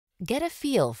Get a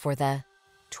feel for the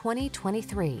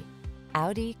 2023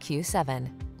 Audi Q7.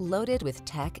 Loaded with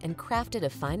tech and crafted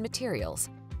of fine materials,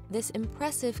 this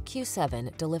impressive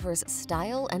Q7 delivers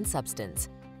style and substance.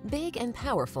 Big and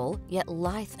powerful, yet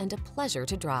lithe and a pleasure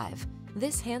to drive.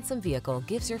 This handsome vehicle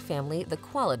gives your family the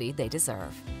quality they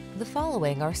deserve. The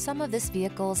following are some of this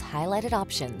vehicle's highlighted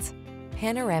options: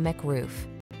 panoramic roof,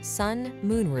 sun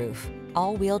moonroof,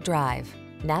 all-wheel drive,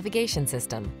 navigation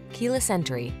system, keyless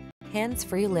entry,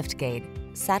 hands-free liftgate,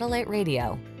 satellite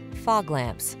radio, fog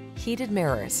lamps, heated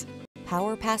mirrors,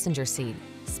 power passenger seat.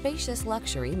 Spacious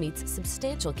luxury meets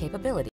substantial capability.